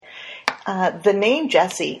The name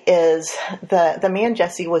Jesse is the man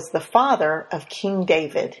Jesse was the father of King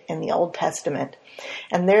David in the Old Testament.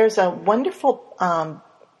 And there's a wonderful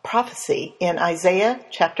prophecy in Isaiah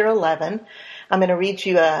chapter 11. I'm going to read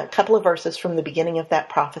you a couple of verses from the beginning of that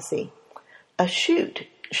prophecy. A shoot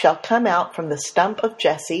shall come out from the stump of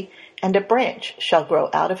Jesse, and a branch shall grow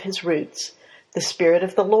out of his roots. The Spirit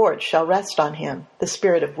of the Lord shall rest on him, the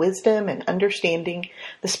Spirit of wisdom and understanding,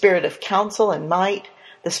 the Spirit of counsel and might,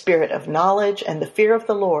 the Spirit of knowledge and the fear of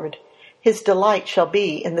the Lord. His delight shall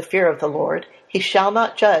be in the fear of the Lord. He shall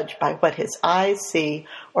not judge by what his eyes see,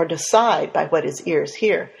 or decide by what his ears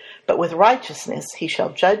hear. But with righteousness he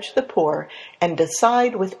shall judge the poor, and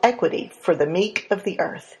decide with equity for the meek of the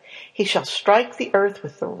earth. He shall strike the earth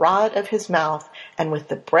with the rod of his mouth, and with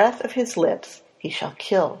the breath of his lips he shall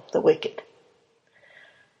kill the wicked.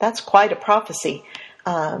 That's quite a prophecy.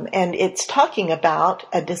 And it's talking about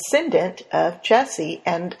a descendant of Jesse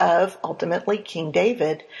and of ultimately King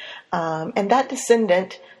David. And that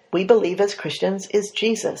descendant, we believe as Christians, is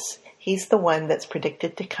Jesus. He's the one that's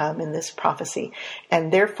predicted to come in this prophecy.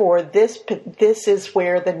 And therefore, this is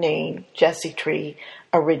where the name Jesse Tree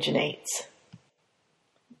originates.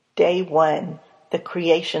 Day 1, the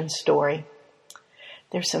creation story.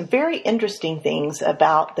 There's some very interesting things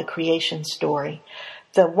about the creation story.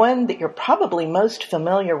 The one that you're probably most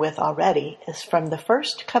familiar with already is from the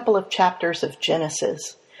first couple of chapters of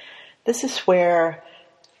Genesis. This is where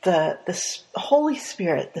the Holy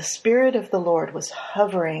Spirit, the Spirit of the Lord, was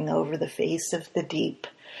hovering over the face of the deep.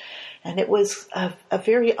 And it was a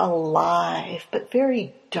very alive, but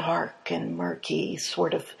very dark and murky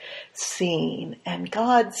sort of scene. And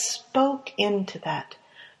God spoke into that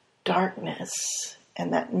darkness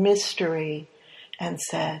and that mystery and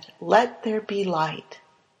said, "Let there be light."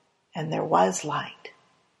 And there was light.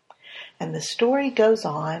 And the story goes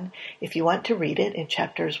on, if you want to read it, in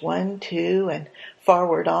chapters 1, 2, and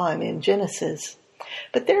forward on in Genesis.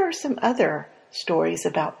 But there are some other stories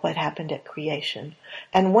about what happened at creation.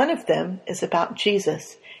 And one of them is about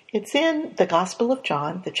Jesus. It's in the Gospel of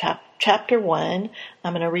John, the chapter 1.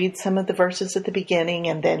 I'm going to read some of the verses at the beginning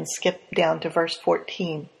and then skip down to verse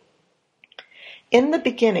 14. In the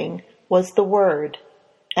beginning was the Word,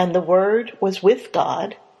 and the Word was with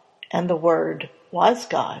God, and the Word was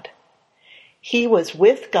God. He was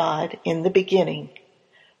with God in the beginning.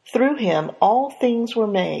 Through him all things were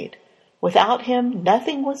made. Without him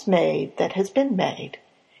nothing was made that has been made.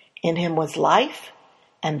 In him was life,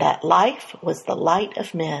 and that life was the light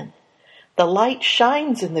of men. The light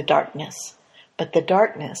shines in the darkness, but the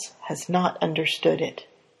darkness has not understood it.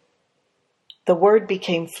 The Word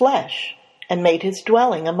became flesh and made his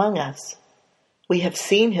dwelling among us. We have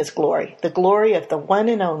seen his glory, the glory of the one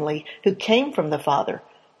and only who came from the Father,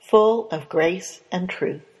 full of grace and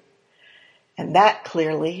truth. And that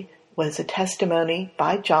clearly was a testimony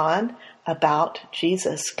by John about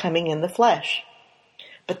Jesus coming in the flesh.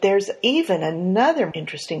 But there's even another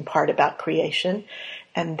interesting part about creation,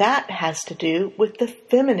 and that has to do with the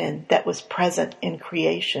feminine that was present in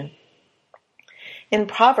creation. In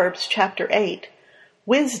Proverbs chapter 8,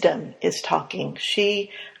 Wisdom is talking. She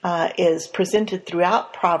is presented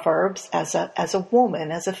throughout Proverbs as a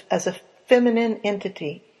woman, as a feminine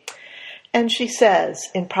entity. And she says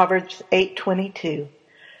in Proverbs 8:22,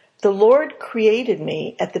 "The Lord created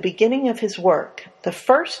me at the beginning of his work, the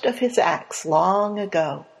first of his acts long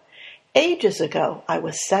ago. Ages ago I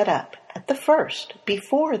was set up, at the first,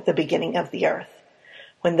 before the beginning of the earth.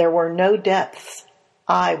 When there were no depths,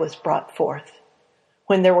 I was brought forth.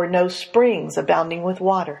 When there were no springs abounding with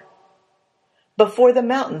water. Before the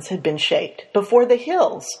mountains had been shaped, before the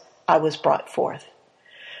hills, I was brought forth.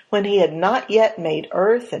 When he had not yet made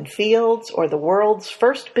earth and fields, or the world's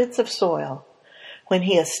first bits of soil. When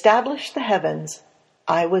he established the heavens,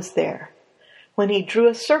 I was there. When he drew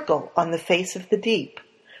a circle on the face of the deep.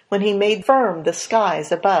 When he made firm the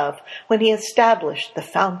skies above. When he established the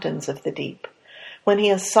fountains of the deep. When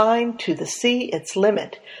he assigned to the sea its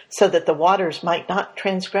limit, so that the waters might not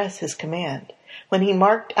transgress his command. When he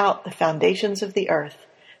marked out the foundations of the earth.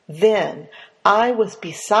 Then I was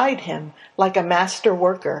beside him like a master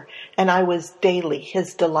worker, and I was daily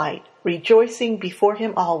his delight, rejoicing before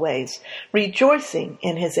him always, rejoicing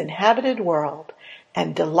in his inhabited world,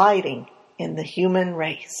 and delighting in the human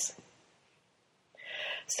race."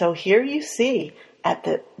 So here you see, at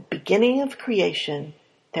the beginning of creation,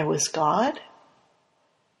 there was God,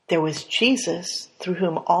 there was Jesus, through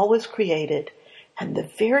whom all was created, and the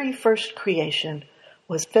very first creation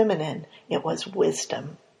was feminine. It was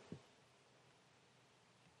wisdom.